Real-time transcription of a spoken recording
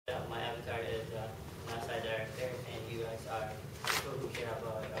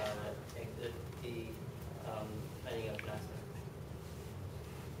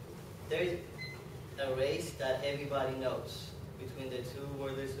there is a race that everybody knows between the two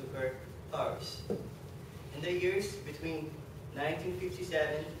worldly superpowers. In the years between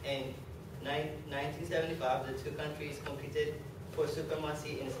 1957 and 1975, the two countries competed for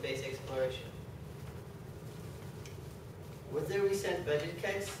supremacy in space exploration. With the recent budget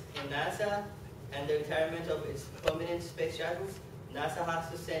cuts in NASA and the retirement of its prominent space shuttles, NASA has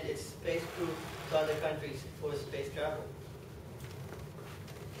to send its space crew to other countries for space travel.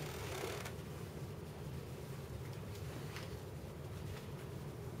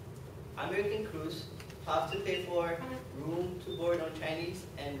 American crews have to pay for room to board on Chinese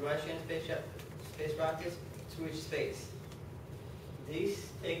and Russian space rockets to reach space.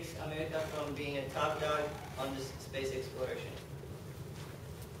 This takes America from being a top dog on this space exploration.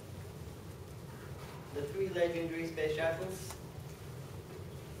 The three legendary space shuttles.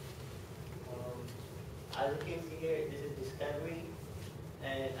 As you can see here, this is Discovery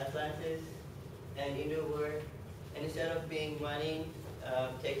and Atlantis and Endeavour. And instead of being running,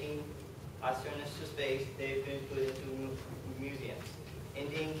 taking astronauts to space, they've been put into museums,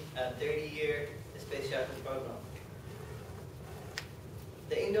 ending a 30-year space shuttle program.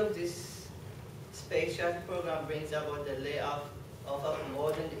 The end of this space shuttle program brings about the layoff of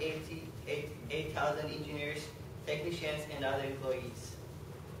more than 8,000 engineers, technicians, and other employees.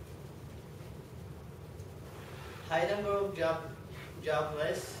 High number of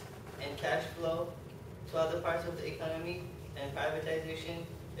jobless and cash flow to other parts of the economy and privatization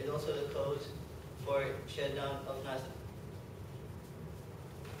is also the cause for shutdown of NASA.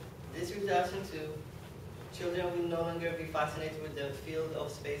 This results into children will no longer be fascinated with the field of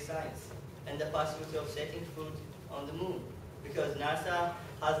space science and the possibility of setting foot on the moon because NASA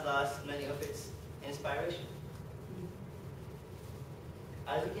has lost many of its inspiration.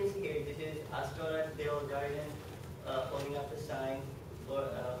 As you can see here, this is astronaut Dale Garden holding up a sign for,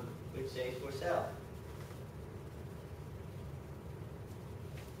 which says for sale.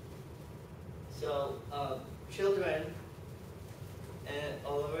 So children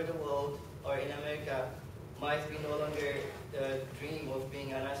all over the world or in America might be no longer dream of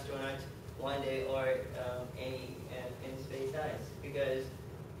being an astronaut one day or any in space science because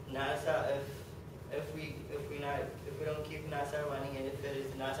NASA, if we don't keep NASA running and if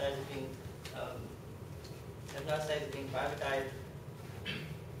NASA is being privatized,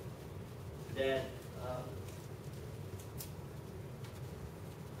 then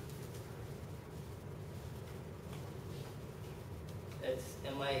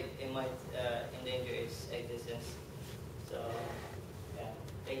it might endanger its existence. So yeah,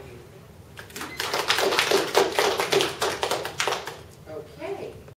 thank you.